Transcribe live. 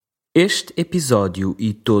Este episódio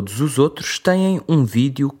e todos os outros têm um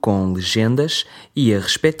vídeo com legendas e a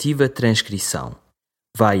respectiva transcrição.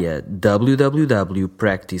 Vai a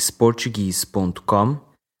www.practiceportuguese.com,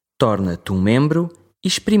 torna-te um membro e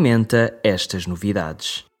experimenta estas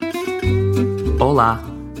novidades. Olá,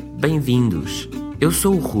 bem-vindos. Eu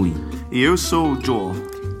sou o Rui. E eu sou o Joel.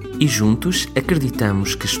 E juntos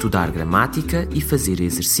acreditamos que estudar gramática e fazer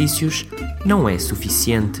exercícios não é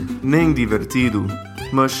suficiente. Nem divertido.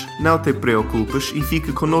 Mas não te preocupes e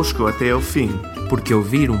fique conosco até ao fim. Porque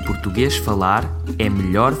ouvir um português falar é a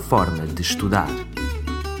melhor forma de estudar.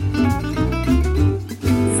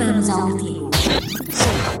 Vamos ao motivo.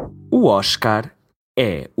 O Oscar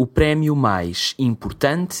é o prémio mais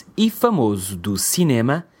importante e famoso do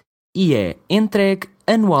cinema e é entregue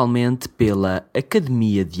anualmente pela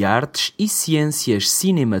Academia de Artes e Ciências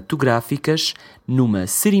Cinematográficas numa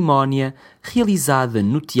cerimónia realizada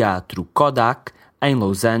no Teatro Kodak, em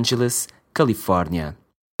Los Angeles, Califórnia.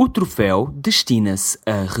 O troféu destina-se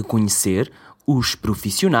a reconhecer os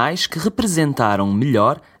profissionais que representaram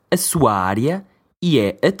melhor a sua área e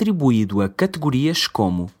é atribuído a categorias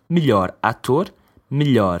como melhor ator,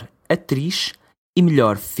 melhor atriz e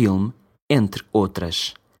melhor filme, entre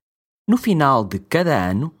outras. No final de cada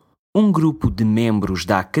ano, um grupo de membros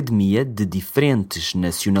da Academia de diferentes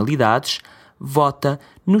nacionalidades vota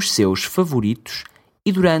nos seus favoritos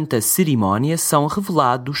e durante a cerimónia são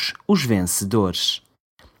revelados os vencedores.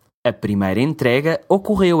 A primeira entrega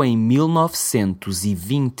ocorreu em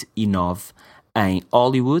 1929 em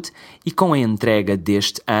Hollywood e com a entrega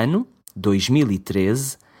deste ano,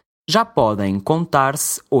 2013, já podem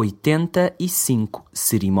contar-se 85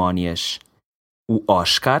 cerimónias. O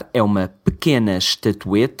Oscar é uma pequena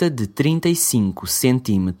estatueta de 35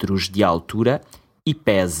 centímetros de altura e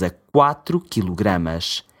pesa 4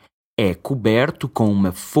 quilogramas. É coberto com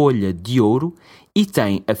uma folha de ouro e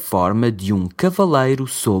tem a forma de um cavaleiro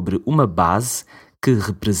sobre uma base que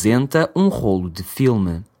representa um rolo de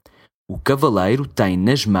filme. O cavaleiro tem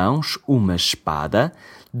nas mãos uma espada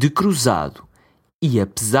de cruzado e,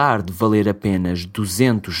 apesar de valer apenas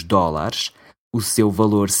 $200, o seu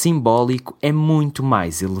valor simbólico é muito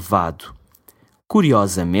mais elevado.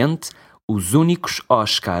 Curiosamente, os únicos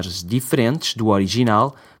Oscars diferentes do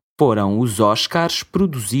original foram os Oscars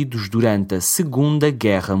produzidos durante a Segunda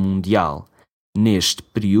Guerra Mundial. Neste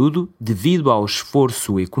período, devido ao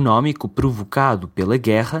esforço económico provocado pela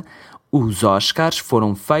guerra, os Oscars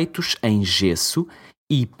foram feitos em gesso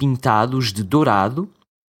e pintados de dourado,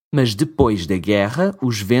 mas depois da guerra,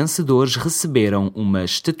 os vencedores receberam uma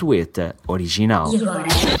estatueta original. E agora,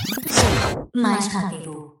 mais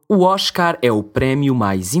rápido. O Oscar é o prémio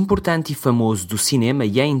mais importante e famoso do cinema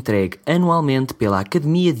e é entregue anualmente pela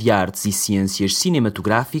Academia de Artes e Ciências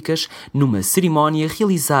Cinematográficas numa cerimónia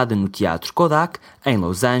realizada no Teatro Kodak, em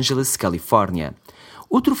Los Angeles, Califórnia.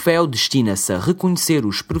 O troféu destina-se a reconhecer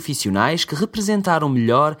os profissionais que representaram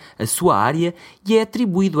melhor a sua área e é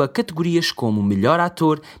atribuído a categorias como melhor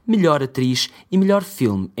ator, melhor atriz e melhor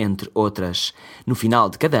filme, entre outras. No final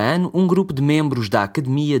de cada ano, um grupo de membros da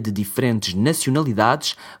Academia de diferentes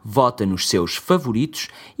nacionalidades vota nos seus favoritos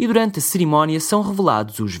e durante a cerimónia são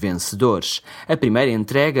revelados os vencedores. A primeira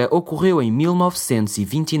entrega ocorreu em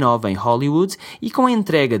 1929 em Hollywood e com a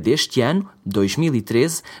entrega deste ano,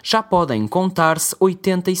 2013, já podem contar-se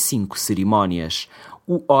 85 cerimónias.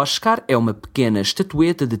 O Oscar é uma pequena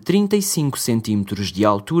estatueta de 35 centímetros de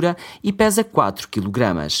altura e pesa 4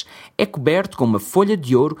 quilogramas. É coberto com uma folha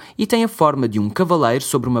de ouro e tem a forma de um cavaleiro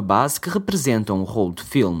sobre uma base que representa um rolo de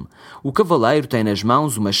filme. O cavaleiro tem nas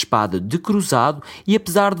mãos uma espada de cruzado e,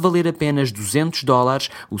 apesar de valer apenas $200,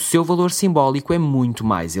 o seu valor simbólico é muito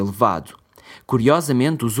mais elevado.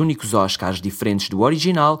 Curiosamente, os únicos Oscars diferentes do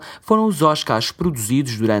original foram os Oscars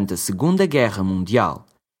produzidos durante a Segunda Guerra Mundial.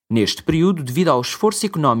 Neste período, devido ao esforço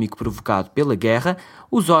económico provocado pela guerra,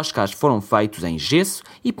 os Oscars foram feitos em gesso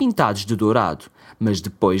e pintados de dourado, mas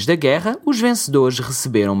depois da guerra, os vencedores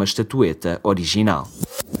receberam uma estatueta original.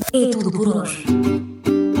 É tudo por hoje.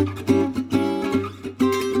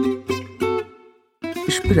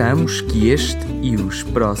 Esperamos que este e os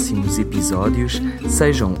próximos episódios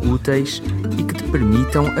sejam úteis e que te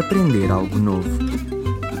permitam aprender algo novo.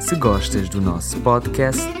 Se gostas do nosso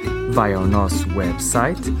podcast, vai ao nosso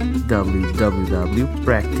website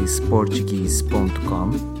www.practiceportuguese.com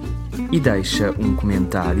e deixa um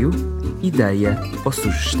comentário, ideia ou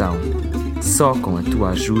sugestão. Só com a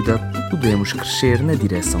tua ajuda podemos crescer na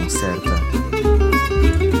direção certa.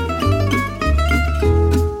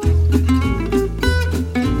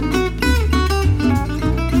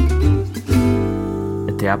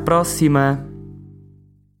 Até à próxima!